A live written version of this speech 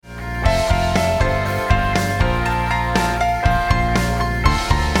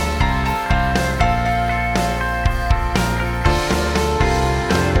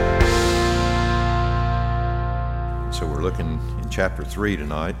chapter 3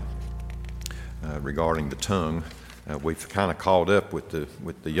 tonight regarding the tongue. We've kind of caught up with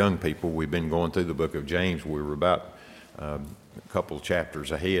the young people. We've been going through the book of James. We were about a couple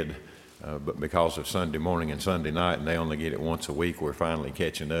chapters ahead, but because of Sunday morning and Sunday night, and they only get it once a week, we're finally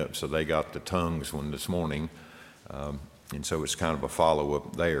catching up. So they got the tongues one this morning, and so it's kind of a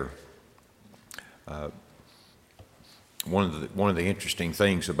follow-up there. One of the interesting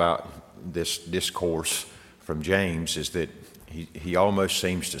things about this discourse from James is that he almost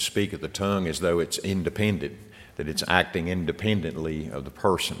seems to speak of the tongue as though it's independent, that it's acting independently of the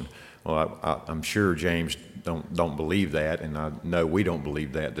person. Well, I'm sure James don't believe that, and I know we don't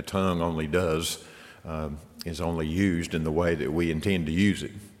believe that. The tongue only is only used in the way that we intend to use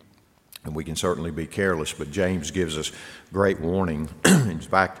it. And we can certainly be careless, but James gives us great warning. In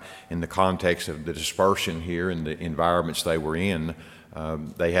fact, in the context of the dispersion here and the environments they were in,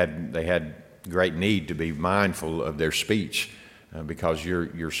 they had great need to be mindful of their speech, because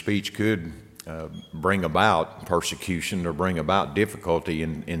your speech could bring about persecution or bring about difficulty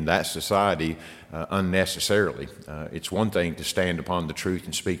in that society unnecessarily. It's one thing to stand upon the truth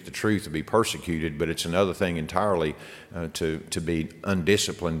and speak the truth to be persecuted, but it's another thing entirely to be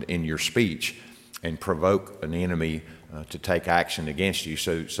undisciplined in your speech and provoke an enemy to take action against you.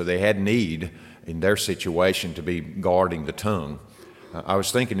 So they had need in their situation to be guarding the tongue. I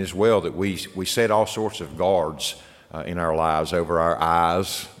was thinking as well that we set all sorts of guards in our lives over our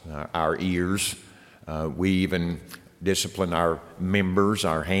eyes, our ears. We even discipline our members,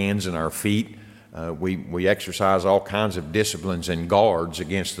 our hands and our feet. We exercise all kinds of disciplines and guards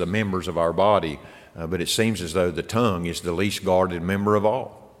against the members of our body, but it seems as though the tongue is the least guarded member of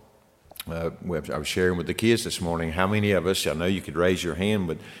all. I was sharing with the kids this morning, how many of us, I know you could raise your hand,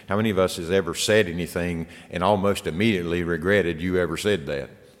 but how many of us has ever said anything and almost immediately regretted you ever said that?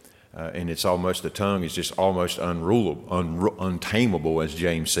 And it's almost, the tongue is just almost untamable, as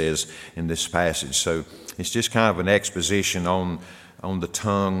James says in this passage. So it's just kind of an exposition on the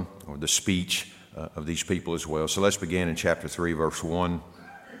tongue or the speech of these people as well. So let's begin in chapter 3, verse 1,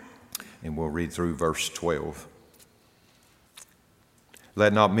 and we'll read through verse 12.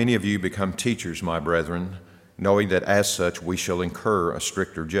 Let not many of you become teachers, my brethren, knowing that as such we shall incur a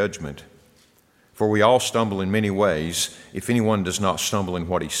stricter judgment. For we all stumble in many ways. If anyone does not stumble in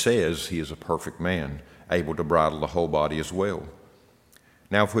what he says, he is a perfect man, able to bridle the whole body as well.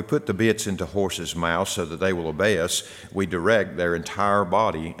 Now if we put the bits into horses' mouths so that they will obey us, we direct their entire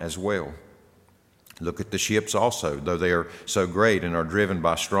body as well. Look at the ships also, though they are so great and are driven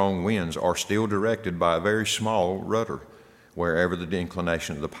by strong winds, are still directed by a very small rudder, wherever the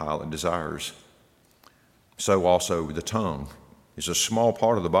inclination of the pilot desires. So also the tongue is a small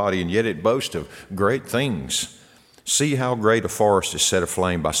part of the body, and yet it boasts of great things. See how great a forest is set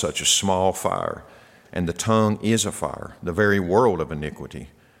aflame by such a small fire, and the tongue is a fire, the very world of iniquity.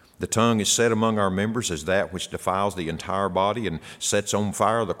 The tongue is set among our members as that which defiles the entire body and sets on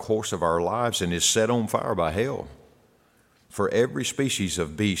fire the course of our lives and is set on fire by hell. For every species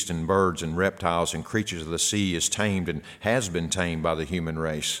of beast and birds and reptiles and creatures of the sea is tamed and has been tamed by the human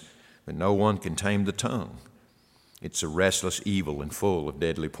race, but no one can tame the tongue. It's a restless evil and full of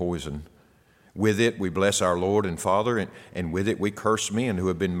deadly poison. With it we bless our Lord and Father, and with it we curse men who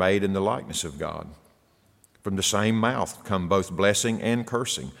have been made in the likeness of God. From the same mouth come both blessing and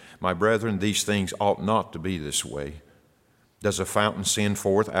cursing. My brethren, these things ought not to be this way. Does a fountain send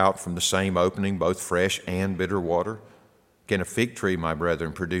forth out from the same opening both fresh and bitter water? Can a fig tree, my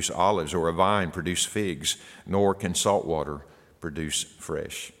brethren, produce olives, or a vine produce figs? Nor can salt water produce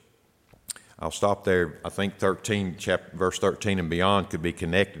fresh. I'll stop there. I think verse 13 and beyond could be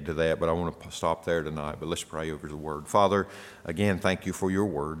connected to that, but I want to stop there tonight. But let's pray over the word. Father, again, thank you for your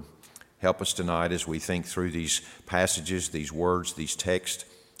word. Help us tonight as we think through these passages, these words, these texts.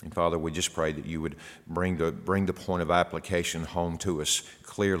 And Father, we just pray that you would bring the point of application home to us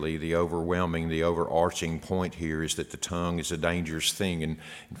clearly. The overarching point here is that the tongue is a dangerous thing. And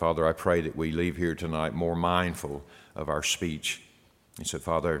Father, I pray that we leave here tonight more mindful of our speech. And so,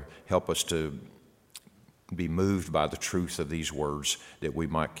 Father, help us to be moved by the truth of these words, that we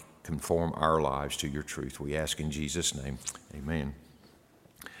might conform our lives to your truth. We ask in Jesus' name, amen.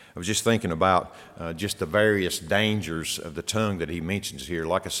 I was just thinking about just the various dangers of the tongue that he mentions here.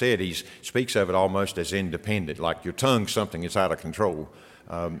 Like I said, he speaks of it almost as independent, like your tongue's something that's out of control.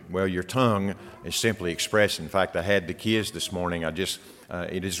 Well, your tongue is simply expressed. In fact, I had the kids this morning.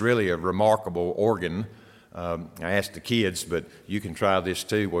 It is really a remarkable organ. I asked the kids, but you can try this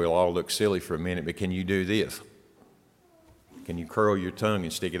too. We'll all look silly for a minute, but can you do this? Can you curl your tongue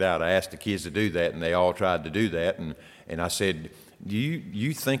and stick it out? I asked the kids to do that, and they all tried to do that. And I said, do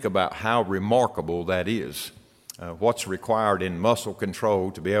you think about how remarkable that is? what's required in muscle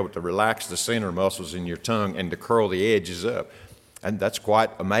control to be able to relax the center muscles in your tongue and to curl the edges up. And that's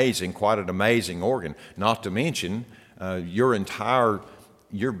quite amazing, quite an amazing organ. Not to mention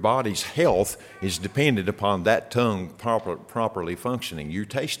your body's health is dependent upon that tongue properly functioning, you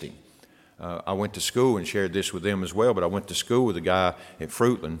tasting. I went to school and shared this with them as well, but I went to school with a guy at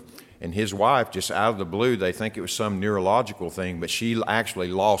Fruitland, and his wife, just out of the blue, they think it was some neurological thing, but she actually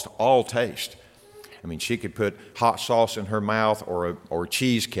lost all taste. I mean, she could put hot sauce in her mouth or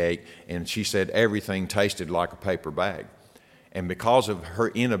cheesecake, and she said everything tasted like a paper bag. And because of her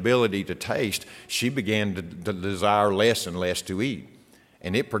inability to taste, she began to desire less and less to eat.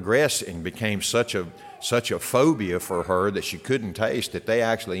 And it progressed and became such a phobia for her that she couldn't taste that they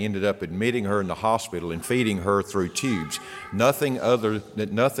actually ended up admitting her in the hospital and feeding her through tubes. Nothing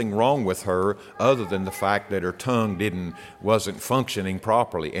wrong with her other than the fact that her tongue wasn't functioning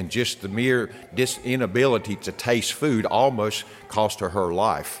properly, and just the mere inability to taste food almost cost her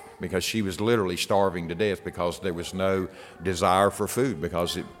life, because she was literally starving to death because there was no desire for food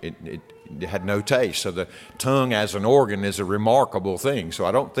because it had no taste. So the tongue as an organ is a remarkable thing. So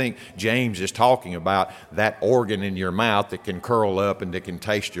I don't think James is talking about that organ in your mouth that can curl up and that can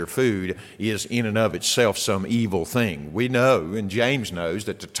taste your food is in and of itself some evil thing. We know, and James knows,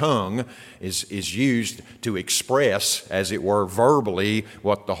 that the tongue is used to express, as it were, verbally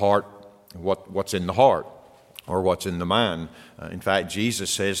what's in the heart or what's in the mind. In fact, Jesus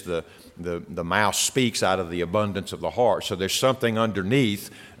says the mouth speaks out of the abundance of the heart. So there's something underneath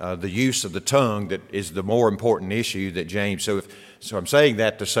the use of the tongue that is the more important issue that James. So I'm saying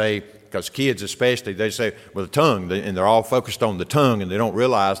that to say, because kids especially, they say, well, the tongue, and they're all focused on the tongue, and they don't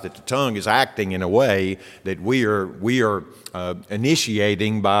realize that the tongue is acting in a way that we are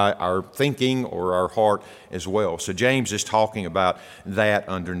initiating by our thinking or our heart as well. So James is talking about that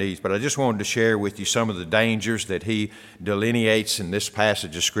underneath. But I just wanted to share with you some of the dangers that he delineates in this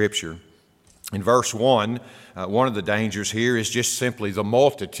passage of Scripture. In verse 1, one of the dangers here is just simply the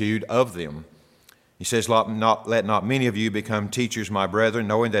multitude of them. He says, let not many of you become teachers, my brethren,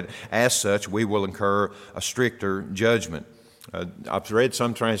 knowing that as such we will incur a stricter judgment. I've read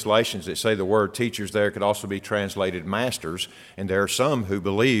some translations that say the word teachers there could also be translated masters, and there are some who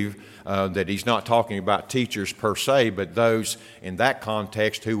believe that he's not talking about teachers per se, but those in that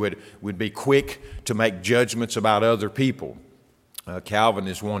context who would be quick to make judgments about other people. Calvin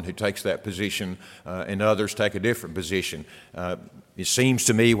is one who takes that position, and others take a different position. It seems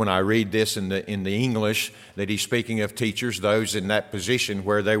to me when I read this in the English that he's speaking of teachers, those in that position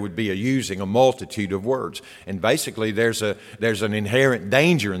where they would be using a multitude of words. And basically there's an inherent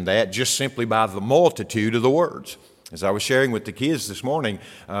danger in that just simply by the multitude of the words. As I was sharing with the kids this morning,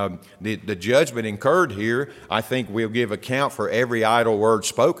 the judgment incurred here, I think we'll give account for every idle word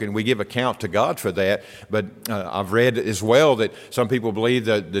spoken. We give account to God for that. But I've read as well that some people believe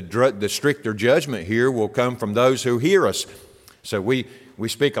that the stricter judgment here will come from those who hear us. So we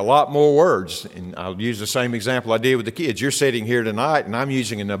speak a lot more words. And I'll use the same example I did with the kids. You're sitting here tonight, and I'm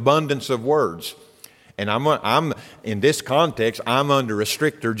using an abundance of words. And I'm in this context, I'm under a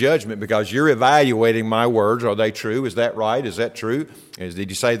stricter judgment because you're evaluating my words. Are they true? Is that right? Is that true?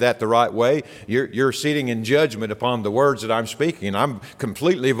 Did you say that the right way? You're sitting in judgment upon the words that I'm speaking. And I'm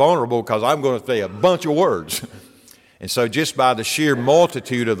completely vulnerable because I'm going to say a bunch of words. And so just by the sheer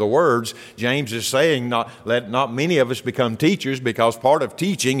multitude of the words, James is saying let not many of us become teachers, because part of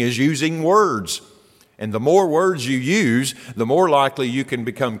teaching is using words. And the more words you use, the more likely you can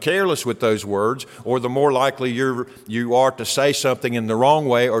become careless with those words, or the more likely you are to say something in the wrong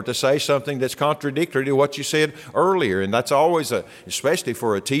way or to say something that's contradictory to what you said earlier. And that's always, especially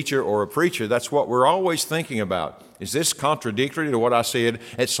for a teacher or a preacher, that's what we're always thinking about. Is this contradictory to what I said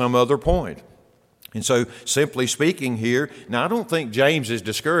at some other point? And so, simply speaking here, now I don't think James is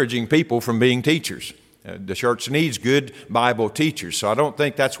discouraging people from being teachers. The church needs good Bible teachers, so I don't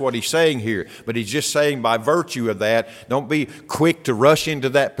think that's what he's saying here. But he's just saying by virtue of that, don't be quick to rush into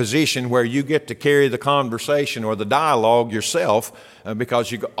that position where you get to carry the conversation or the dialogue yourself,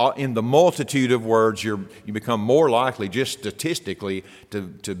 because in the multitude of words, you become more likely, just statistically,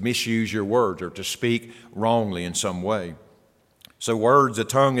 to misuse your words or to speak wrongly in some way. So the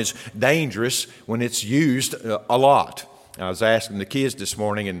tongue is dangerous when it's used a lot. I was asking the kids this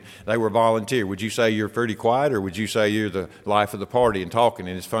morning, and they were volunteer. Would you say you're pretty quiet, or would you say you're the life of the party and talking?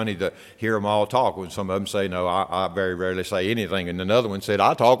 And it's funny to hear them all talk when some of them say, no, I very rarely say anything. And another one said,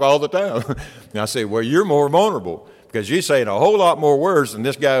 I talk all the time. And I said, well, you're more vulnerable because you're saying a whole lot more words than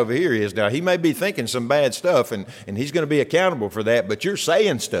this guy over here is. Now, he may be thinking some bad stuff, and he's going to be accountable for that, but you're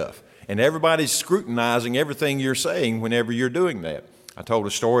saying stuff. And everybody's scrutinizing everything you're saying whenever you're doing that. I told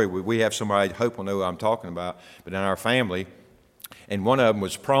a story. We have somebody I hope will know who I'm talking about, but in our family, and one of them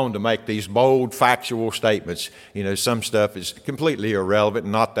was prone to make these bold, factual statements. You know, some stuff is completely irrelevant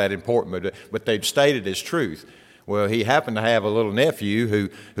and not that important, but they'd stated as truth. Well, he happened to have a little nephew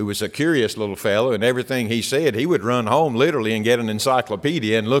who was a curious little fellow, and everything he said, he would run home literally and get an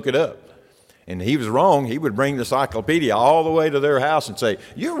encyclopedia and look it up. And he was wrong. He would bring the encyclopedia all the way to their house and say,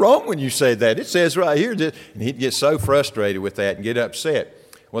 "You're wrong when you said that. It says right here." And he'd get so frustrated with that and get upset.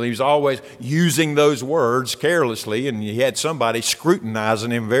 Well, he was always using those words carelessly, and he had somebody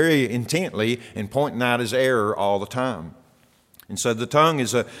scrutinizing him very intently and pointing out his error all the time. And so the tongue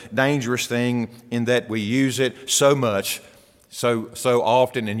is a dangerous thing in that we use it so much, so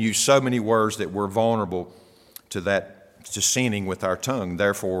often, and use so many words that we're vulnerable to sinning with our tongue.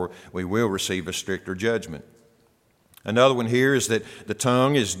 Therefore, we will receive a stricter judgment. Another one here is that the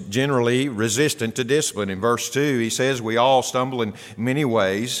tongue is generally resistant to discipline. In verse 2, he says, "We all stumble in many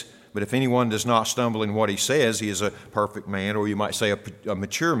ways, but if anyone does not stumble in what he says, he is a perfect man," or you might say a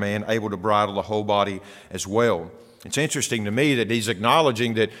mature man, able to bridle the whole body as well. It's interesting to me that he's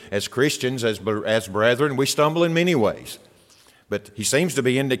acknowledging that as Christians, as brethren, we stumble in many ways. But he seems to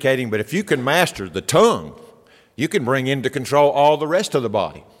be indicating, but if you can master the tongue, you can bring into control all the rest of the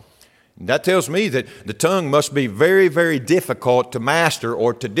body. And that tells me that the tongue must be very, very difficult to master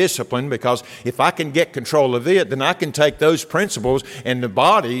or to discipline, because if I can get control of it, then I can take those principles and the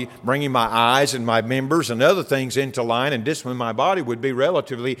body, bringing my eyes and my members and other things into line, and discipline my body would be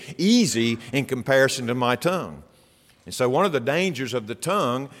relatively easy in comparison to my tongue. And so one of the dangers of the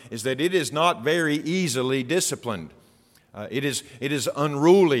tongue is that it is not very easily disciplined. It is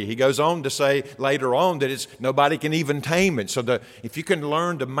unruly. He goes on to say later on that nobody can even tame it. So if you can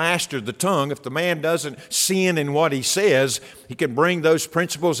learn to master the tongue, if the man doesn't sin in what he says, he can bring those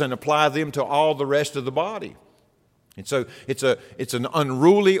principles and apply them to all the rest of the body. And so it's an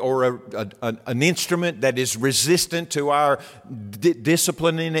unruly or an instrument that is resistant to our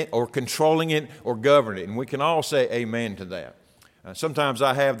disciplining it or controlling it or governing it. And we can all say amen to that. Sometimes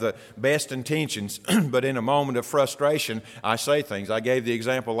I have the best intentions, but in a moment of frustration, I say things. I gave the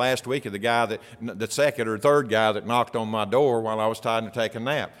example last week of the second or third guy that knocked on my door while I was trying to take a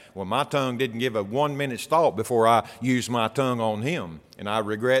nap. Well, my tongue didn't give a 1 minute's thought before I used my tongue on him. And I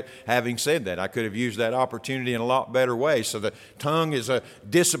regret having said that. I could have used that opportunity in a lot better way. So the tongue is a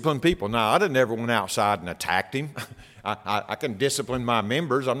disciplined people. Now, I never went outside and attacked him. I can discipline my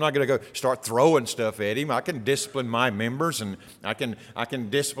members. I'm not going to go start throwing stuff at him. I can discipline my members, and I can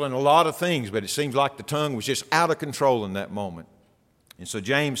discipline a lot of things, but it seems like the tongue was just out of control in that moment. And so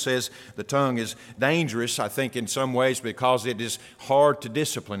James says the tongue is dangerous, I think, in some ways because it is hard to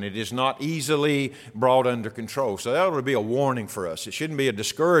discipline. It is not easily brought under control. So that ought to be a warning for us. It shouldn't be a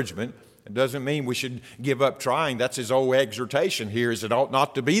discouragement. It doesn't mean we should give up trying. That's his old exhortation here, is it ought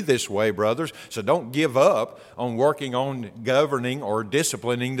not to be this way, brothers. So don't give up on working on governing or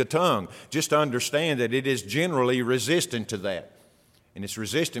disciplining the tongue. Just understand that it is generally resistant to that. And it's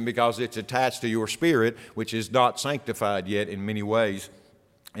resistant because it's attached to your spirit, which is not sanctified yet in many ways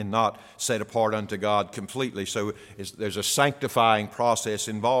and not set apart unto God completely. So there's a sanctifying process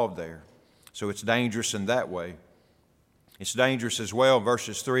involved there. So it's dangerous in that way. It's dangerous as well,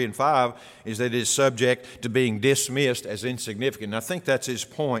 verses 3 and 5, is that it is subject to being dismissed as insignificant. And I think that's his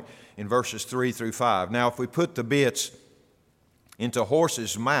point in verses 3 through 5. Now, if we put the bits into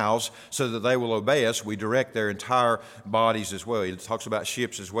horses' mouths so that they will obey us, we direct their entire bodies as well. He talks about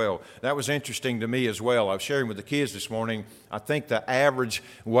ships as well. That was interesting to me as well. I was sharing with the kids this morning. I think the average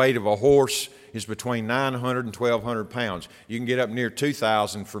weight of a horse is between 900 and 1,200 pounds. You can get up near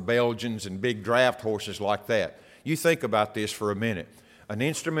 2,000 for Belgians and big draft horses like that. You think about this for a minute. An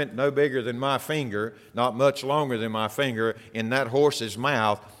instrument no bigger than my finger, not much longer than my finger, in that horse's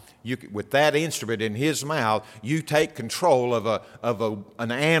mouth, with that instrument in his mouth, you take control of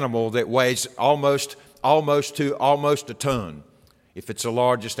an animal that weighs almost a ton, if it's the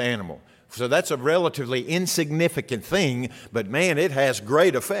largest animal. So that's a relatively insignificant thing, but man, it has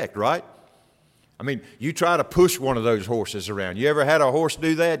great effect, right? I mean, you try to push one of those horses around. You ever had a horse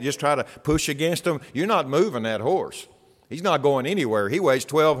do that? You just try to push against him? You're not moving that horse. He's not going anywhere. He weighs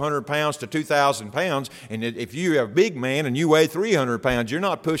 1,200 pounds to 2,000 pounds, and if you're a big man and you weigh 300 pounds, you're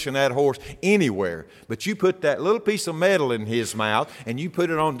not pushing that horse anywhere. But you put that little piece of metal in his mouth, and you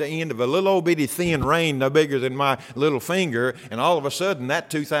put it on the end of a little old bitty thin rein no bigger than my little finger, and all of a sudden that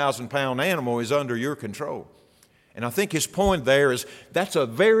 2,000-pound animal is under your control. And I think his point there is that's a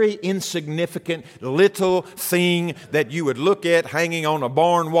very insignificant little thing that you would look at hanging on a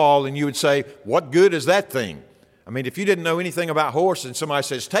barn wall and you would say, what good is that thing? I I mean, if you didn't know anything about horses and somebody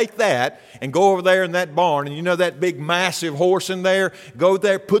says, take that and go over there in that barn, and you know that big massive horse in there, go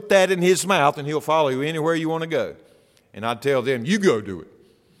there, put that in his mouth, and he'll follow you anywhere you want to go. And I'd tell them, you go do it.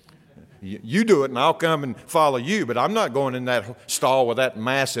 You do it and I'll come and follow you, but I'm not going in that stall with that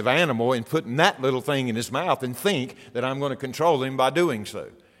massive animal and putting that little thing in his mouth and think that I'm going to control him by doing so.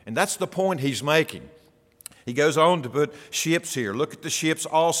 And that's the point he's making. He goes on to put ships here. Look at the ships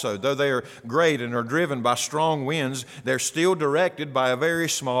also. Though they are great and are driven by strong winds, they're still directed by a very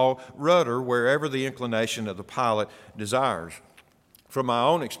small rudder wherever the inclination of the pilot desires. From my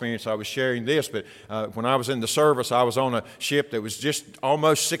own experience, I was sharing this, but when I was in the service, I was on a ship that was just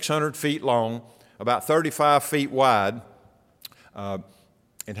almost 600 feet long, about 35 feet wide, and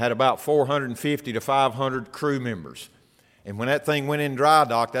had about 450 to 500 crew members. And when that thing went in dry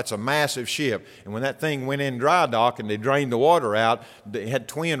dock, that's a massive ship. And when that thing went in dry dock and they drained the water out, they had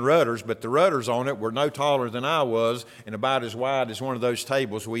twin rudders, but the rudders on it were no taller than I was and about as wide as one of those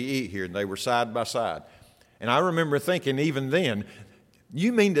tables we eat here. And they were side by side. And I remember thinking even then,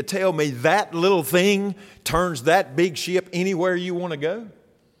 you mean to tell me that little thing turns that big ship anywhere you want to go?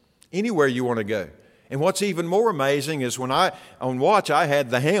 Anywhere you want to go. And what's even more amazing is when on watch, I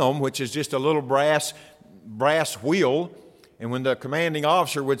had the helm, which is just a little brass wheel. And when the commanding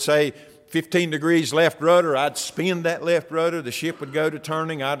officer would say 15 degrees left rudder, I'd spin that left rudder. The ship would go to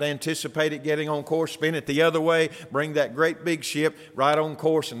turning. I'd anticipate it getting on course, spin it the other way, bring that great big ship right on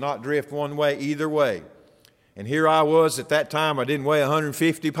course and not drift one way either way. And here I was at that time, I didn't weigh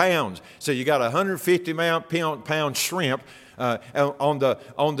 150 pounds. So you got a 150-pound shrimp on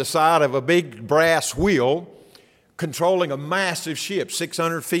the side of a big brass wheel controlling a massive ship,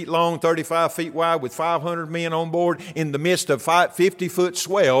 600 feet long, 35 feet wide, with 500 men on board in the midst of 50-foot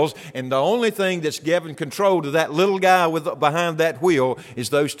swells. And the only thing that's given control to that little guy behind that wheel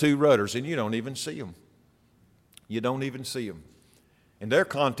is those two rudders. And you don't even see them. You don't even see them. In their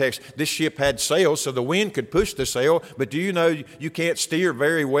context, this ship had sails, so the wind could push the sail, but do you know you can't steer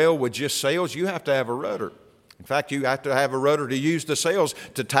very well with just sails? You have to have a rudder. In fact, you have to have a rudder to use the sails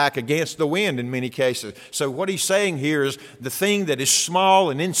to tack against the wind in many cases. So what he's saying here is the thing that is small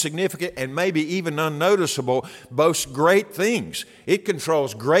and insignificant and maybe even unnoticeable boasts great things. It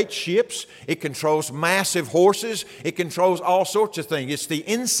controls great ships. It controls massive horses. It controls all sorts of things. It's the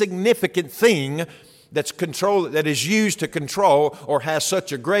insignificant thing that is used to control or has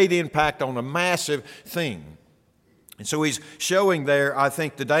such a great impact on a massive thing. And so he's showing there, I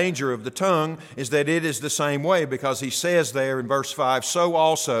think, the danger of the tongue is that it is the same way, because he says there in verse 5, so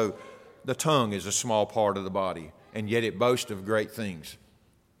also the tongue is a small part of the body, and yet it boasts of great things.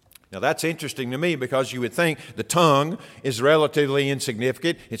 Now that's interesting to me, because you would think the tongue is relatively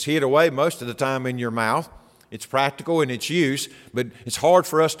insignificant. It's hid away most of the time in your mouth. It's practical in its use, but it's hard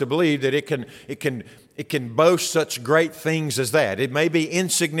for us to believe that it can boast such great things as that. It may be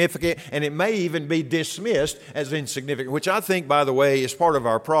insignificant, and it may even be dismissed as insignificant, which I think, by the way, is part of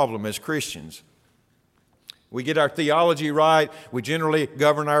our problem as Christians. We get our theology right. We generally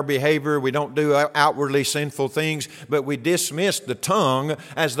govern our behavior. We don't do outwardly sinful things, but we dismiss the tongue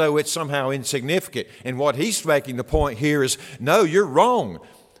as though it's somehow insignificant. And what he's making the point here is, no, you're wrong.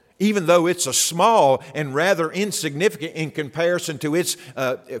 Even though it's a small and rather insignificant in comparison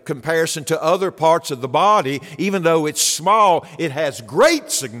to other parts of the body, even though it's small, it has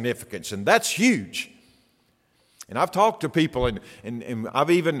great significance, and that's huge. And I've talked to people, and I've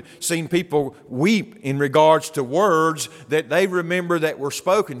even seen people weep in regards to words that they remember that were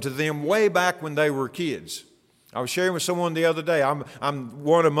spoken to them way back when they were kids. I was sharing with someone the other day. I'm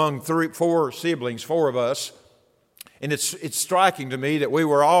one among four siblings, four of us. And it's striking to me that we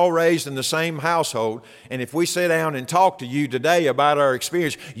were all raised in the same household. And if we sit down and talk to you today about our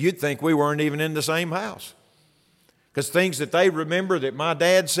experience, you'd think we weren't even in the same house. Because things that they remember that my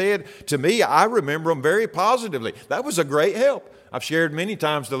dad said to me, I remember them very positively. That was a great help. I've shared many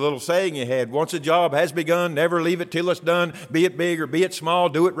times the little saying you had, once a job has begun, never leave it till it's done, be it big or be it small,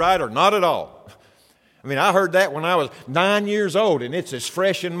 do it right or not at all. I mean, I heard that when I was 9 years old, and it's as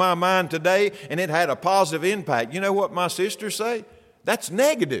fresh in my mind today, and it had a positive impact. You know what my sisters say? That's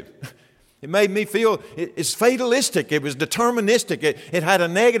negative. It made me feel it's fatalistic. It was deterministic. It had a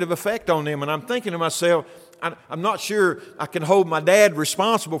negative effect on them, and I'm thinking to myself, I'm not sure I can hold my dad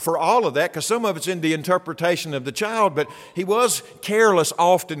responsible for all of that, because some of it's in the interpretation of the child, but he was careless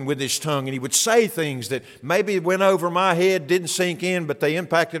often with his tongue, and he would say things that maybe went over my head, didn't sink in, but they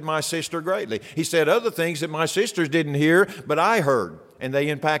impacted my sister greatly. He said other things that my sisters didn't hear, but I heard, and they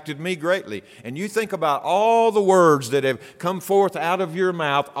impacted me greatly. And you think about all the words that have come forth out of your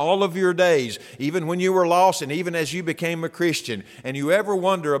mouth all of your days, even when you were lost and even as you became a Christian, and you ever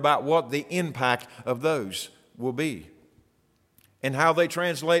wonder about what the impact of those will be, and how they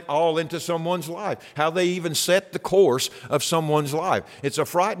translate all into someone's life, how they even set the course of someone's life. It's a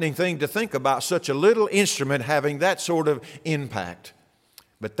frightening thing to think about such a little instrument having that sort of impact.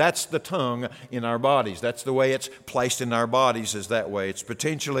 But that's the tongue in our bodies. That's the way it's placed in our bodies, is that way. It's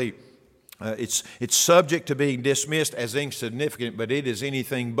potentially, it's subject to being dismissed as insignificant, but it is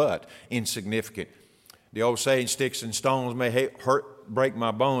anything but insignificant. The old saying, sticks and stones may break my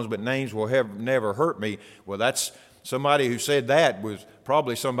bones, but names will never hurt me. Well, that's somebody who said that was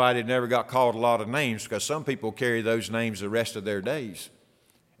probably somebody that never got called a lot of names, because some people carry those names the rest of their days.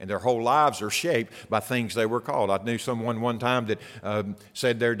 And their whole lives are shaped by things they were called. I knew someone one time that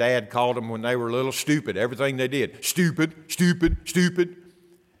said their dad called them when they were little stupid. Everything they did, stupid, stupid, stupid.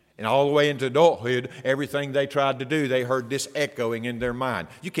 And all the way into adulthood, everything they tried to do, they heard this echoing in their mind.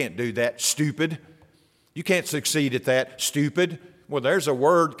 You can't do that, stupid. You can't succeed at that, stupid. Well, there's a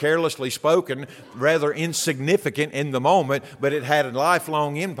word carelessly spoken, rather insignificant in the moment, but it had a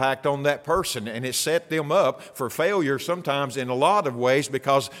lifelong impact on that person, and it set them up for failure sometimes in a lot of ways,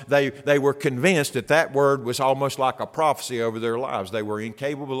 because they were convinced that that word was almost like a prophecy over their lives. They were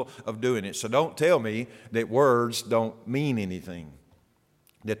incapable of doing it. So don't tell me that words don't mean anything,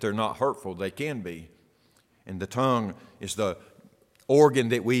 that they're not hurtful. They can be. And the tongue is the organ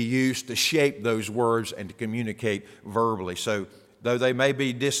that we use to shape those words and to communicate verbally. So though they may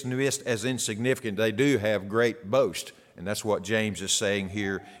be dismissed as insignificant, they do have great boast. And that's what James is saying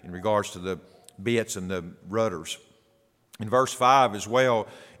here in regards to the bits and the rudders. In verse 5 as well,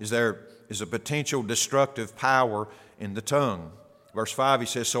 there is a potential destructive power in the tongue. Verse 5, he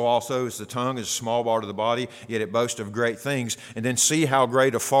says, so also as the tongue is a small part of the body, yet it boasts of great things. And then see how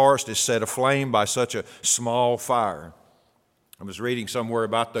great a forest is set aflame by such a small fire. I was reading somewhere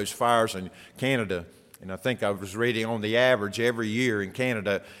about those fires in Canada, and I think I was reading on the average every year in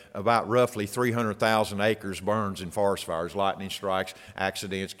Canada about roughly 300,000 acres burns in forest fires, lightning strikes,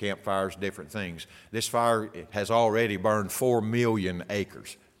 accidents, campfires, different things. This fire has already burned 4 million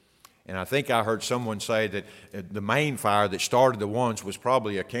acres. And I think I heard someone say that the main fire that started the ones was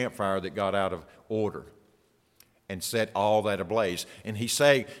probably a campfire that got out of order and set all that ablaze. And he's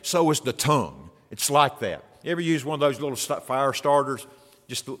saying, so is the tongue. It's like that. You ever use one of those little fire starters?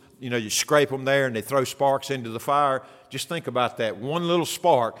 Just, you scrape them there and they throw sparks into the fire. Just think about that. One little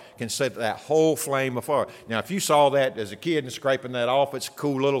spark can set that whole flame afire. Now, if you saw that as a kid and scraping that off, it's a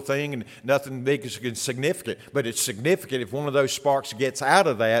cool little thing and nothing big is significant. But it's significant if one of those sparks gets out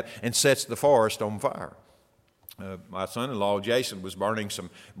of that and sets the forest on fire. My son-in-law, Jason, was burning some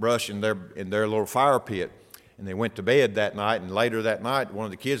brush in their little fire pit. And they went to bed that night, and later that night, one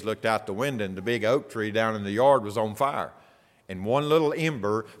of the kids looked out the window, and the big oak tree down in the yard was on fire. And one little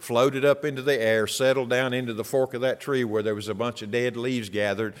ember floated up into the air, settled down into the fork of that tree where there was a bunch of dead leaves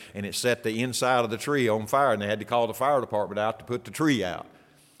gathered, and it set the inside of the tree on fire, and they had to call the fire department out to put the tree out.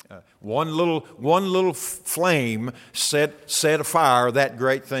 One little flame set afire that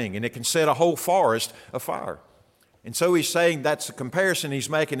great thing, and it can set a whole forest afire. And so he's saying that's the comparison he's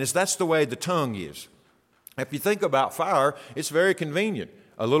making, is that's the way the tongue is. If you think about fire, it's very convenient.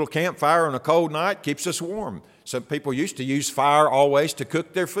 A little campfire on a cold night keeps us warm. Some people used to use fire always to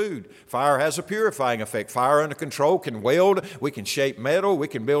cook their food. Fire has a purifying effect. Fire under control can weld. We can shape metal. We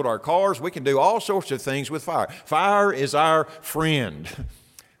can build our cars. We can do all sorts of things with fire. Fire is our friend.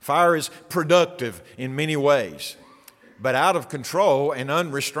 Fire is productive in many ways. But out of control and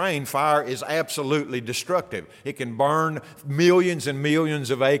unrestrained, fire is absolutely destructive. It can burn millions and millions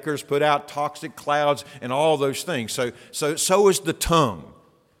of acres, put out toxic clouds and all those things. So is the tongue.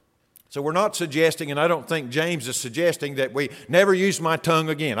 So we're not suggesting, and I don't think James is suggesting, that we never use my tongue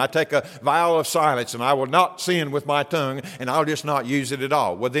again. I take a vow of silence and I will not sin with my tongue and I'll just not use it at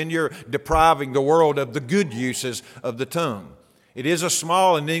all. Well, then you're depriving the world of the good uses of the tongue. It is a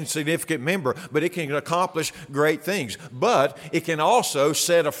small and insignificant member, but it can accomplish great things. But it can also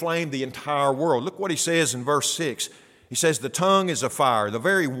set aflame the entire world. Look what he says in verse 6. He says, the tongue is a fire, the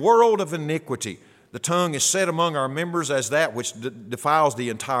very world of iniquity. The tongue is set among our members as that which defiles the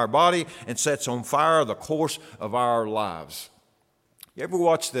entire body and sets on fire the course of our lives. You ever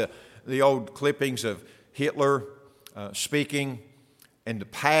watch the old clippings of Hitler speaking and the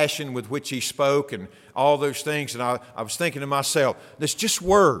passion with which he spoke and all those things? And I was thinking to myself, it's just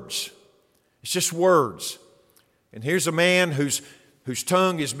words. It's just words. And here's a man whose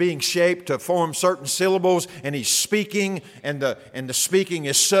tongue is being shaped to form certain syllables, and he's speaking, and the speaking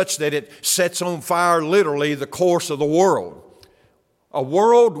is such that it sets on fire literally the course of the world. A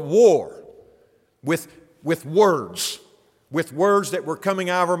world war with words. with words that were coming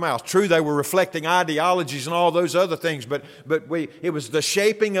out of our mouths. True, they were reflecting ideologies and all those other things, but it was the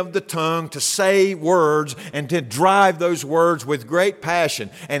shaping of the tongue to say words and to drive those words with great passion.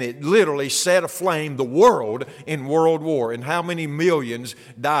 And it literally set aflame the world in World War. And how many millions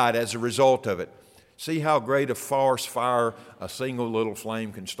died as a result of it? See how great a forest fire a single little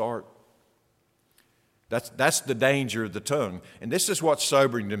flame can start? That's the danger of the tongue. And this is what's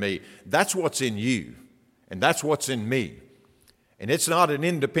sobering to me. That's what's in you, and that's what's in me. And it's not an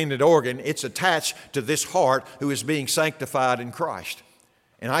independent organ. It's attached to this heart who is being sanctified in Christ.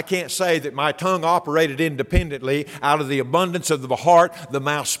 And I can't say that my tongue operated independently. Out of the abundance of the heart, the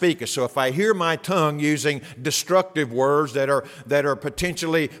mouth speaketh. So if I hear my tongue using destructive words that are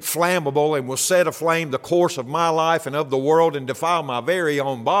potentially flammable and will set aflame the course of my life and of the world and defile my very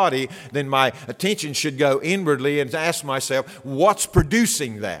own body, then my attention should go inwardly and ask myself, what's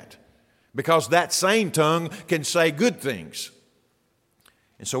producing that? Because that same tongue can say good things.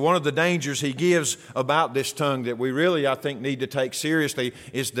 And so one of the dangers he gives about this tongue that we really, I think, need to take seriously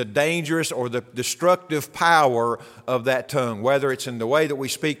is the dangerous or the destructive power of that tongue, whether it's in the way that we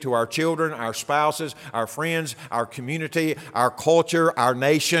speak to our children, our spouses, our friends, our community, our culture, our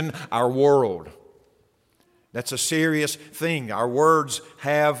nation, our world. That's a serious thing. Our words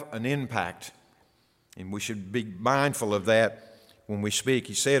have an impact, and we should be mindful of that when we speak.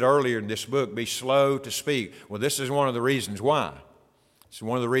 He said earlier in this book, be slow to speak. Well, this is one of the reasons why. It's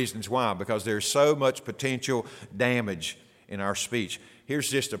one of the reasons why, because there's so much potential damage in our speech. Here's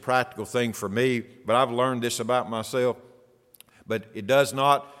just a practical thing for me, but I've learned this about myself. But it does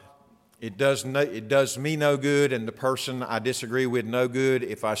me no good and the person I disagree with no good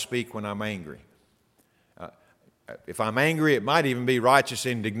if I speak when I'm angry. If I'm angry, it might even be righteous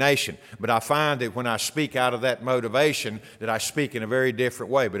indignation. But I find that when I speak out of that motivation, that I speak in a very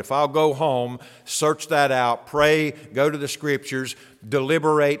different way. But if I'll go home, search that out, pray, go to the Scriptures,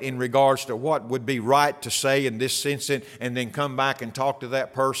 deliberate in regards to what would be right to say in this instant, and then come back and talk to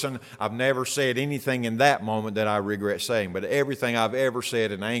that person, I've never said anything in that moment that I regret saying. But everything I've ever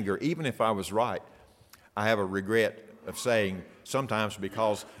said in anger, even if I was right, I have a regret of saying, sometimes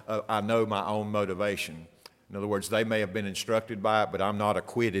because I know my own motivation. In other words, they may have been instructed by it, but I'm not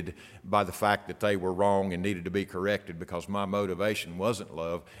acquitted by the fact that they were wrong and needed to be corrected, because my motivation wasn't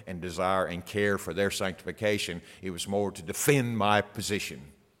love and desire and care for their sanctification. It was more to defend my position.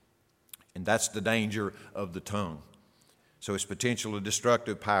 And that's the danger of the tongue. So its potential of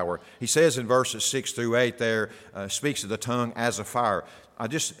destructive power. He says in verses 6 through 8 there, speaks of the tongue as a fire.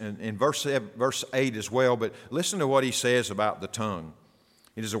 In verse 8 as well, but listen to what he says about the tongue.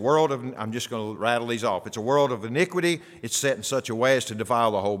 It is a world of, I'm just going to rattle these off. It's a world of iniquity. It's set in such a way as to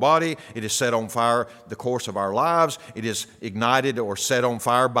defile the whole body. It is set on fire the course of our lives. It is ignited or set on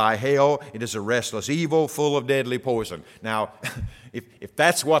fire by hell. It is a restless evil full of deadly poison. Now, if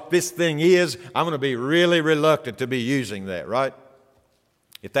that's what this thing is, I'm going to be really reluctant to be using that, right?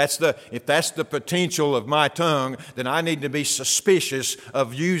 If that's the potential of my tongue, then I need to be suspicious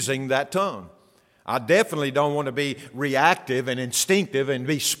of using that tongue. I definitely don't want to be reactive and instinctive and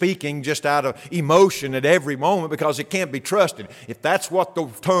be speaking just out of emotion at every moment, because it can't be trusted. If that's what the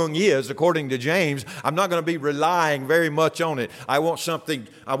tongue is, according to James, I'm not going to be relying very much on it. I want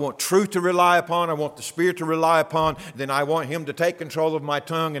truth to rely upon. I want the Spirit to rely upon. Then I want Him to take control of my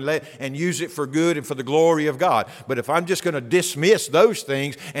tongue and use it for good and for the glory of God. But if I'm just going to dismiss those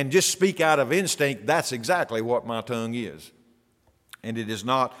things and just speak out of instinct, that's exactly what my tongue is. And it is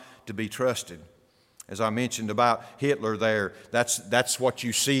not to be trusted. As I mentioned about Hitler there, that's what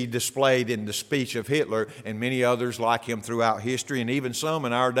you see displayed in the speech of Hitler and many others like him throughout history, and even some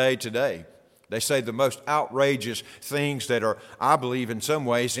in our day today. They say the most outrageous things that are, I believe, in some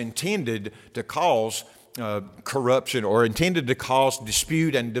ways intended to cause corruption or intended to cause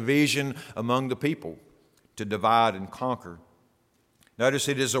dispute and division among the people, to divide and conquer. Notice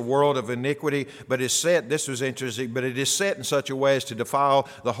it is a world of iniquity, but it's set, this was interesting, but it is set in such a way as to defile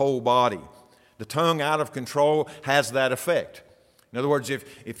the whole body. The tongue out of control has that effect. In other words,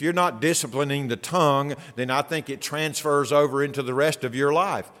 if you're not disciplining the tongue, then I think it transfers over into the rest of your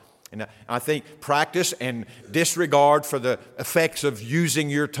life. And I think practice and disregard for the effects of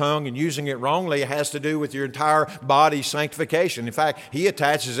using your tongue and using it wrongly has to do with your entire body's sanctification. In fact, he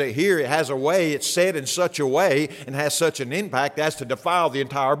attaches it here. It has a way, it's said in such a way and has such an impact as to defile the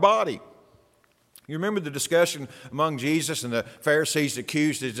entire body. You remember the discussion among Jesus, and the Pharisees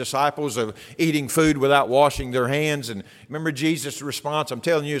accused his disciples of eating food without washing their hands. And remember Jesus' response? I'm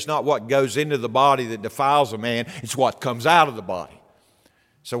telling you, it's not what goes into the body that defiles a man, it's what comes out of the body.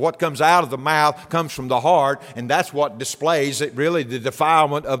 So what comes out of the mouth comes from the heart, and that's what displays really the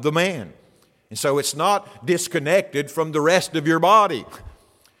defilement of the man. And so it's not disconnected from the rest of your body.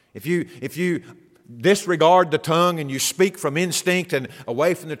 If you disregard the tongue and you speak from instinct and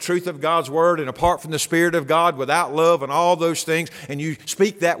away from the truth of God's Word and apart from the Spirit of God without love and all those things, and you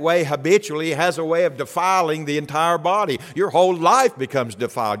speak that way habitually, it has a way of defiling the entire body. Your whole life becomes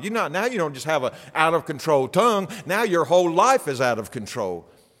defiled. Now you don't just have an out-of-control tongue. Now your whole life is out of control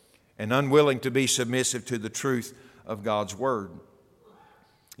and unwilling to be submissive to the truth of God's Word.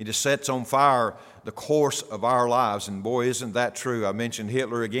 It just sets on fire the course of our lives. And boy, isn't that true. I mentioned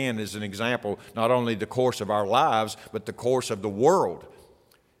Hitler again as an example, not only the course of our lives, but the course of the world.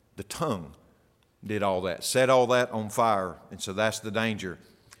 The tongue did all that, set all that on fire. And so that's the danger.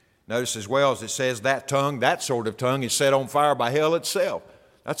 Notice as well as it says that tongue, that sort of tongue is set on fire by hell itself.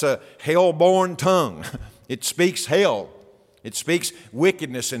 That's a hell-born tongue. It speaks hell. It speaks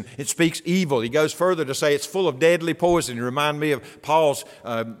wickedness and it speaks evil. He goes further to say it's full of deadly poison. You remind me of Paul's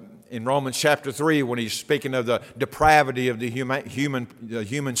in Romans chapter 3 when he's speaking of the depravity of the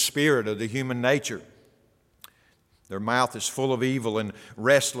human spirit, of the human nature. Their mouth is full of evil and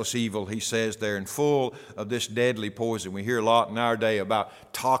restless evil, he says there, and full of this deadly poison. We hear a lot in our day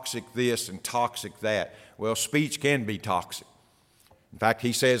about toxic this and toxic that. Well, speech can be toxic. In fact,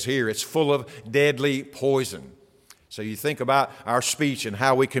 he says here it's full of deadly poison. So you think about our speech and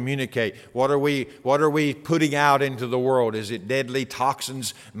how we communicate. What are we putting out into the world? Is it deadly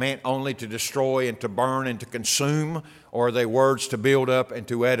toxins meant only to destroy and to burn and to consume? Or are they words to build up and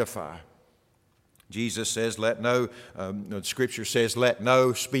to edify? Jesus says, the Scripture says, let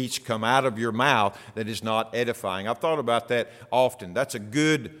no speech come out of your mouth that is not edifying. I've thought about that often. That's a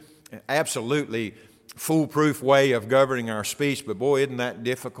good, absolutely foolproof way of governing our speech. But boy, isn't that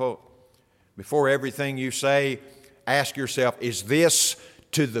difficult? Before everything you say, ask yourself, is this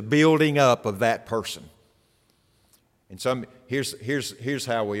to the building up of that person? And here's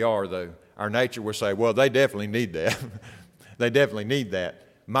how we are, though. Our nature will say, well, they definitely need that. They definitely need that.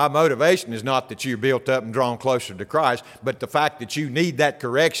 My motivation is not that you're built up and drawn closer to Christ, but the fact that you need that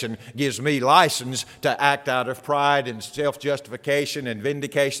correction gives me license to act out of pride and self-justification and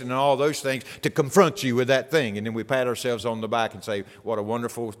vindication and all those things to confront you with that thing. And then we pat ourselves on the back and say, what a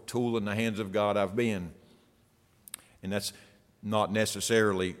wonderful tool in the hands of God I've been. And that's not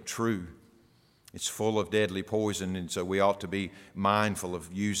necessarily true. It's full of deadly poison, and so we ought to be mindful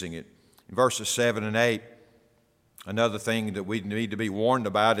of using it. In verses 7 and 8, another thing that we need to be warned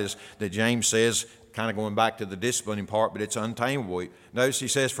about is that James says, kind of going back to the disciplining part, but it's untamable. Notice he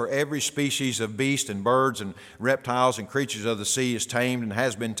says, for every species of beast and birds and reptiles and creatures of the sea is tamed and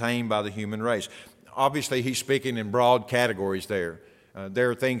has been tamed by the human race. Obviously, he's speaking in broad categories there.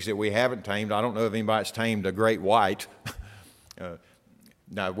 There are things that we haven't tamed. I don't know if anybody's tamed a great white.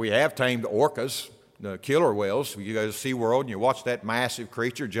 Now, we have tamed orcas, the killer whales. You go to SeaWorld and you watch that massive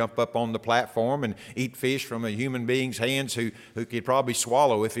creature jump up on the platform and eat fish from a human being's hands who could probably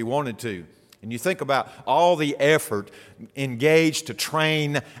swallow if he wanted to. And you think about all the effort engaged to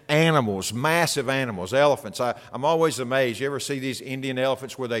train animals, massive animals, elephants. I'm always amazed. You ever see these Indian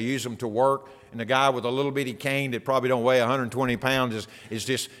elephants where they use them to work? And the guy with a little bitty cane that probably don't weigh 120 pounds is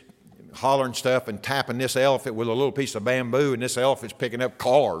just hollering stuff and tapping this elephant with a little piece of bamboo, and this elephant's picking up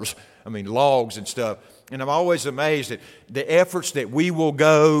cars, logs and stuff. And I'm always amazed at the efforts that we will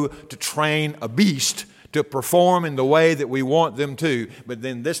go to train a beast to perform in the way that we want them to. But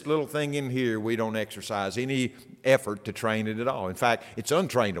then this little thing in here, we don't exercise any effort to train it at all. In fact, it's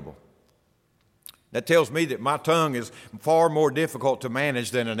untrainable. That tells me that my tongue is far more difficult to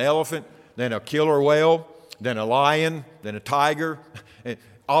manage than an elephant, than a killer whale, than a lion, than a tiger.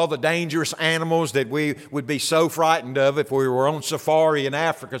 All the dangerous animals that we would be so frightened of if we were on safari in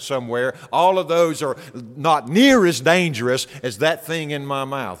Africa somewhere, all of those are not near as dangerous as that thing in my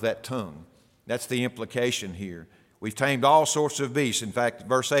mouth, that tongue. That's the implication here. We've tamed all sorts of beasts. In fact,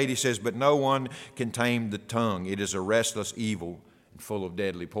 verse 8 he says, but no one can tame the tongue. It is a restless evil and full of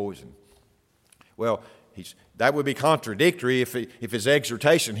deadly poison. Well, that would be contradictory if his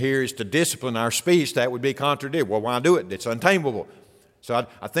exhortation here is to discipline our speech. That would be contradictory. Well, why do it? It's untamable. So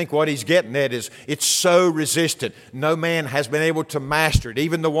I think what he's getting at is it's so resistant. No man has been able to master it.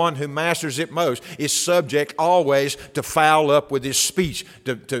 Even the one who masters it most is subject always to foul up with his speech,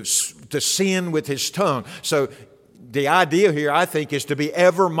 to sin with his tongue. So the idea here, I think, is to be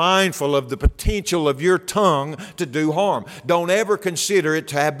ever mindful of the potential of your tongue to do harm. Don't ever consider it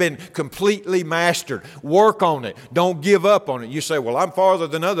to have been completely mastered. Work on it. Don't give up on it. You say, well, I'm farther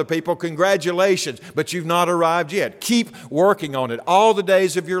than other people. Congratulations, but you've not arrived yet. Keep working on it all the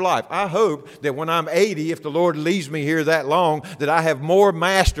days of your life. I hope that when I'm 80, if the Lord leaves me here that long, that I have more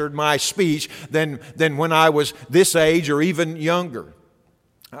mastered my speech than when I was this age or even younger.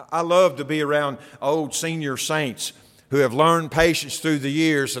 I love to be around old senior saints who have learned patience through the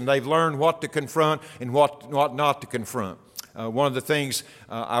years, and they've learned what to confront and what not to confront. One of the things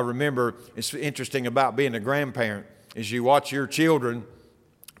I remember is interesting about being a grandparent is you watch your children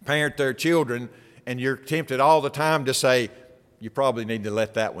parent their children, and you're tempted all the time to say, you probably need to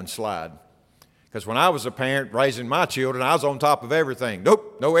let that one slide. Because when I was a parent raising my children, I was on top of everything.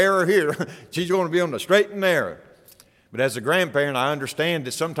 Nope, no error here. She's going to be on the straight and narrow. But as a grandparent, I understand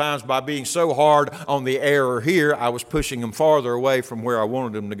that sometimes by being so hard on the error here, I was pushing them farther away from where I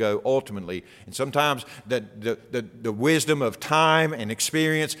wanted them to go ultimately. And sometimes the wisdom of time and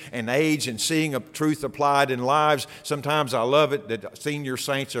experience and age and seeing a truth applied in lives, sometimes I love it that senior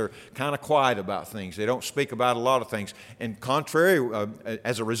saints are kind of quiet about things. They don't speak about a lot of things. And contrary,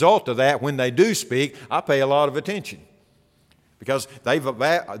 as a result of that, when they do speak, I pay a lot of attention. Because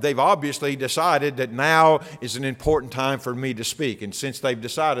they've obviously decided that now is an important time for me to speak. And since they've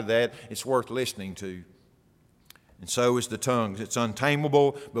decided that, it's worth listening to. And so is the tongue. It's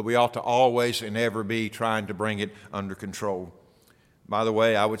untamable, but we ought to always and ever be trying to bring it under control. By the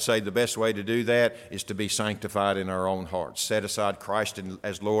way, I would say the best way to do that is to be sanctified in our own hearts. Set aside Christ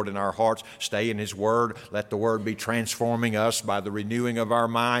as Lord in our hearts. Stay in His Word. Let the Word be transforming us by the renewing of our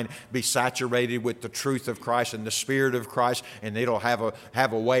mind. Be saturated with the truth of Christ and the Spirit of Christ, and it'll have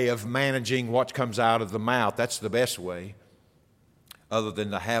a way of managing what comes out of the mouth. That's the best way, other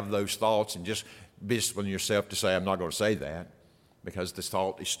than to have those thoughts and just discipline yourself to say, I'm not going to say that, because the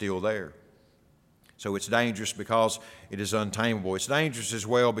thought is still there. So it's dangerous because it is untamable. It's dangerous as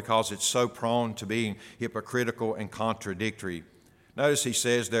well because it's so prone to being hypocritical and contradictory. Notice he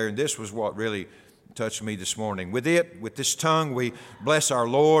says there, and this was what really touched me this morning. With this tongue, we bless our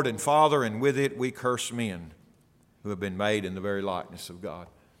Lord and Father, and with it we curse men who have been made in the very likeness of God.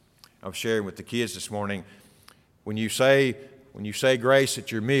 I was sharing with the kids this morning, when you say grace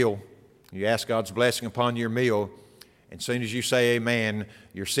at your meal, you ask God's blessing upon your meal, and as soon as you say amen,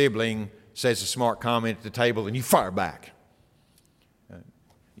 your sibling says a smart comment at the table, and you fire back.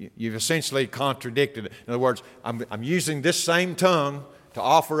 You've essentially contradicted it. In other words, I'm using this same tongue to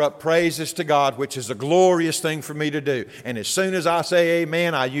offer up praises to God, which is a glorious thing for me to do. And as soon as I say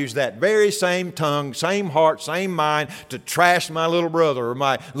amen, I use that very same tongue, same heart, same mind to trash my little brother or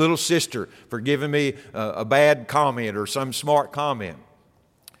my little sister for giving me a bad comment or some smart comment.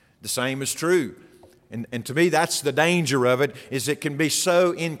 The same is true. And to me, that's the danger of it, is it can be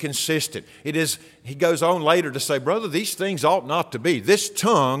so inconsistent. He goes on later to say, brother, these things ought not to be. This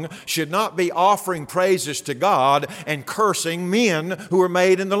tongue should not be offering praises to God and cursing men who are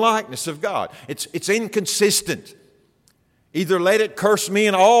made in the likeness of God. It's inconsistent. Either let it curse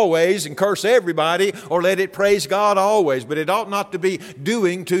men always and curse everybody, or let it praise God always. But it ought not to be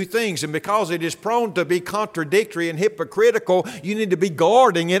doing two things. And because it is prone to be contradictory and hypocritical, you need to be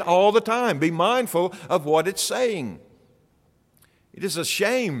guarding it all the time. Be mindful of what it's saying. It is a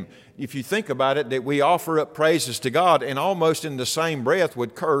shame, if you think about it, that we offer up praises to God and almost in the same breath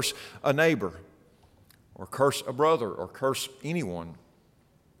would curse a neighbor, or curse a brother, or curse anyone.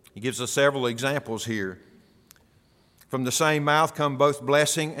 He gives us several examples here. From the same mouth come both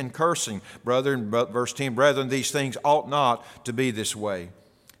blessing and cursing. Verse 10, brethren, these things ought not to be this way.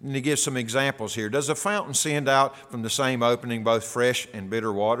 And he gives some examples here. Does a fountain send out from the same opening both fresh and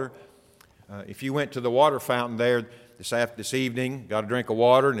bitter water? If you went to the water fountain there this evening, got a drink of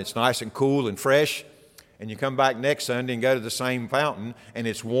water, and it's nice and cool and fresh, and you come back next Sunday and go to the same fountain, and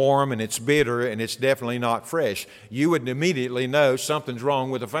it's warm and it's bitter and it's definitely not fresh, you would immediately know something's wrong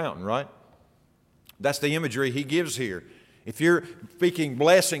with the fountain, right? That's the imagery he gives here. If you're speaking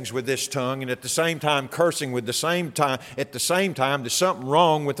blessings with this tongue and at the same time cursing at the same time, there's something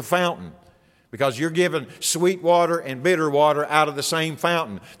wrong with the fountain. Because you're giving sweet water and bitter water out of the same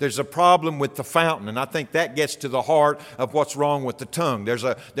fountain. There's a problem with the fountain, and I think that gets to the heart of what's wrong with the tongue. There's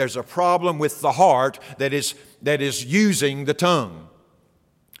a problem with the heart that is using the tongue.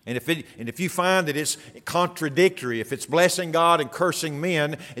 And if you find that it's contradictory, if it's blessing God and cursing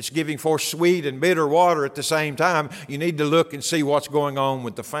men, it's giving forth sweet and bitter water at the same time, you need to look and see what's going on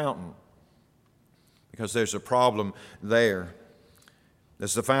with the fountain, because there's a problem there.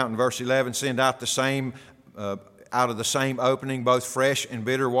 Does the fountain, verse 11, send out out of the same opening both fresh and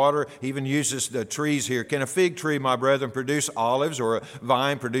bitter water? He even uses the trees here. Can a fig tree, my brethren, produce olives, or a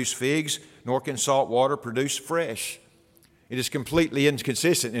vine produce figs? Nor can salt water produce fresh. It is completely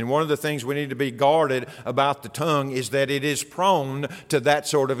inconsistent. And one of the things we need to be guarded about the tongue is that it is prone to that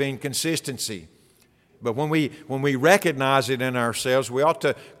sort of inconsistency. But when we recognize it in ourselves, we ought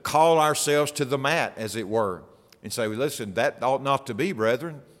to call ourselves to the mat, as it were, and say, listen, that ought not to be,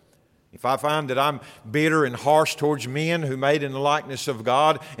 brethren. If I find that I'm bitter and harsh towards men who made in the likeness of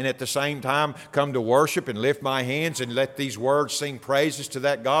God, and at the same time come to worship and lift my hands and let these words sing praises to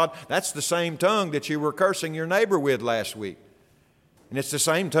that God, that's the same tongue that you were cursing your neighbor with last week. And it's the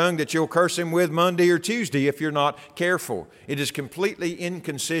same tongue that you'll curse him with Monday or Tuesday if you're not careful. It is completely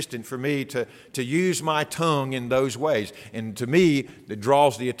inconsistent for me to use my tongue in those ways. And to me, that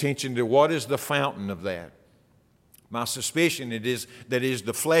draws the attention to what is the fountain of that. My suspicion it is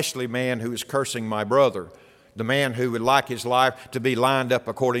the fleshly man who is cursing my brother, the man who would like his life to be lined up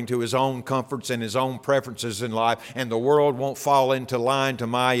according to his own comforts and his own preferences in life, and the world won't fall into line to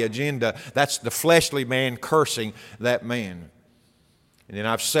my agenda. That's the fleshly man cursing that man. And then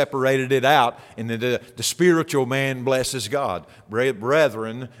I've separated it out, and the spiritual man blesses God.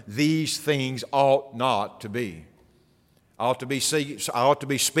 Brethren, these things ought not to be. I ought to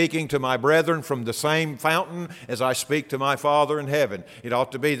be speaking to my brethren from the same fountain as I speak to my Father in heaven. It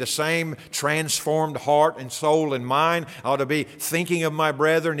ought to be the same transformed heart and soul and mind. I ought to be thinking of my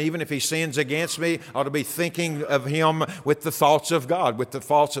brethren, even if he sins against me. I ought to be thinking of him with the thoughts of God, with the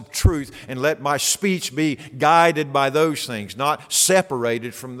thoughts of truth, and let my speech be guided by those things, not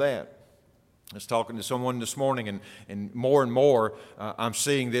separated from that. I was talking to someone this morning, and more, I'm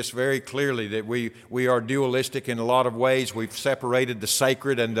seeing this very clearly, that we are dualistic in a lot of ways. We've separated the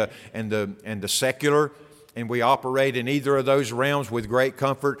sacred and the secular, and we operate in either of those realms with great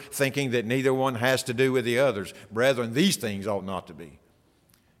comfort, thinking that neither one has to do with the others. Brethren, these things ought not to be.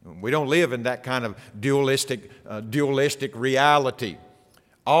 We don't live in that kind of dualistic reality.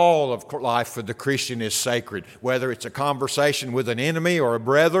 All of life for the Christian is sacred, whether it's a conversation with an enemy or a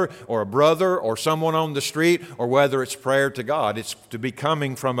brother or someone on the street, or whether it's prayer to God. It's to be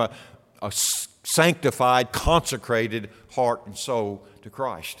coming from a sanctified, consecrated heart and soul to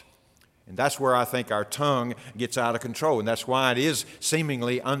Christ. And that's where I think our tongue gets out of control, and that's why it is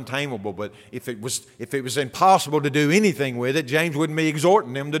seemingly untamable. But if it was impossible to do anything with it, James wouldn't be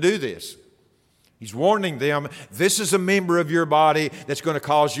exhorting them to do this. He's warning them, this is a member of your body that's going to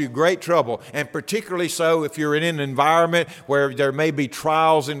cause you great trouble, and particularly so if you're in an environment where there may be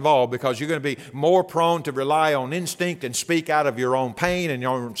trials involved, because you're going to be more prone to rely on instinct and speak out of your own pain and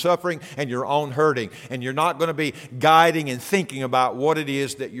your own suffering and your own hurting, and you're not going to be guiding and thinking about what it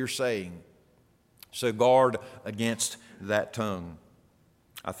is that you're saying. So guard against that tongue.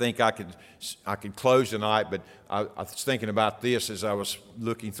 I think I could close tonight, but I was thinking about this as I was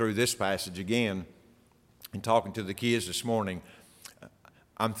looking through this passage again and talking to the kids this morning.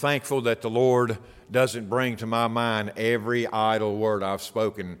 I'm thankful that the Lord doesn't bring to my mind every idle word I've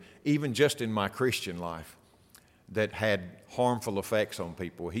spoken, even just in my Christian life, that had harmful effects on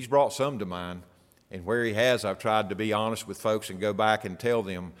people. He's brought some to mind, and where He has, I've tried to be honest with folks and go back and tell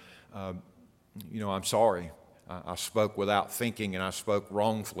them, I'm sorry. I spoke without thinking, and I spoke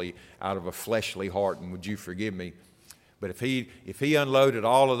wrongfully out of a fleshly heart, and would you forgive me? But if he unloaded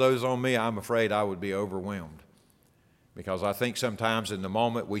all of those on me, I'm afraid I would be overwhelmed. Because I think sometimes in the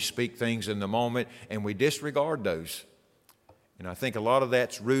moment we speak things in the moment and we disregard those. And I think a lot of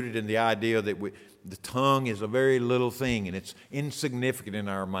that's rooted in the idea that the tongue is a very little thing and it's insignificant in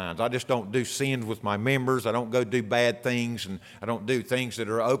our minds. I just don't do sins with my members. I don't go do bad things, and I don't do things that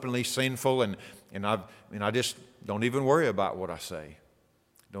are openly sinful, and I just don't even worry about what I say.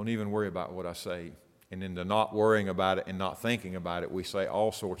 Don't even worry about what I say. And in the not worrying about it and not thinking about it, we say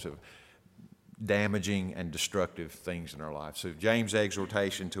all sorts of damaging and destructive things in our lives. So James'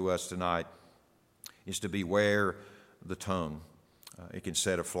 exhortation to us tonight is to beware the tongue. It can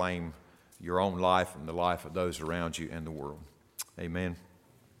set aflame your own life and the life of those around you and the world. Amen.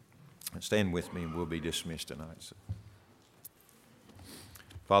 Stand with me and we'll be dismissed tonight. So,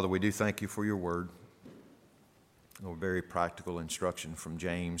 Father, we do thank you for your word. A very practical instruction from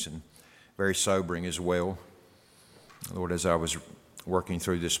James, and very sobering as well. Lord, as I was working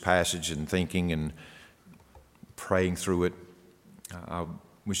through this passage and thinking and praying through it, I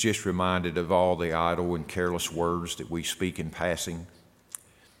was just reminded of all the idle and careless words that we speak in passing.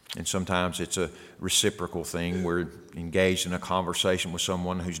 And sometimes it's a reciprocal thing. We're engaged in a conversation with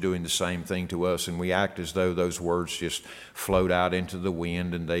someone who's doing the same thing to us, and we act as though those words just float out into the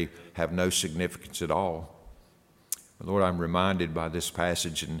wind and they have no significance at all. But Lord, I'm reminded by this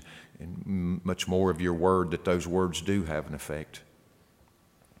passage and much more of your word that those words do have an effect.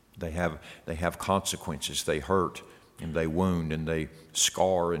 They have consequences. They hurt and they wound and they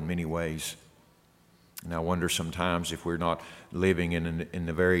scar in many ways. And I wonder sometimes if we're not living in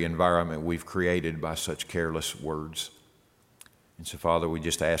the very environment we've created by such careless words. And so, Father, we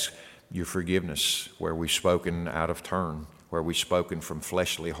just ask your forgiveness where we've spoken out of turn, where we've spoken from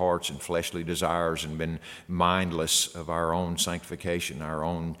fleshly hearts and fleshly desires and been mindless of our own sanctification, our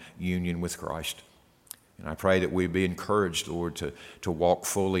own union with Christ. And I pray that we be encouraged, Lord, to walk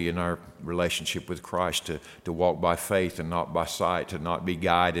fully in our relationship with Christ, to walk by faith and not by sight, to not be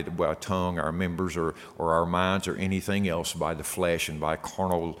guided by our tongue, our members, or our minds, or anything else by the flesh and by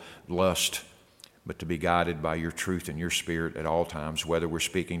carnal lust, but to be guided by your truth and your Spirit at all times, whether we're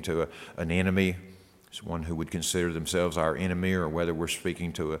speaking to an enemy, someone who would consider themselves our enemy, or whether we're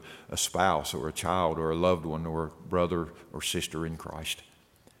speaking to a spouse or a child or a loved one or a brother or sister in Christ.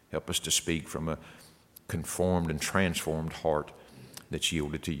 Help us to speak from a conformed and transformed heart that's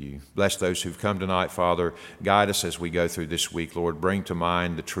yielded to you. Bless those who've come tonight, Father. Guide us as we go through this week, Lord. Bring to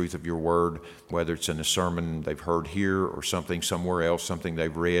mind the truth of your word, whether it's in a sermon they've heard here or something somewhere else, something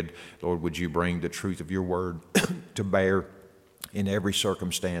they've read. Lord, would you bring the truth of your word to bear in every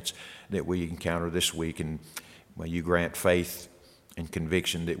circumstance that we encounter this week, and may you grant faith and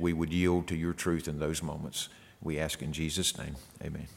conviction that we would yield to your truth in those moments. We ask in Jesus' name, amen.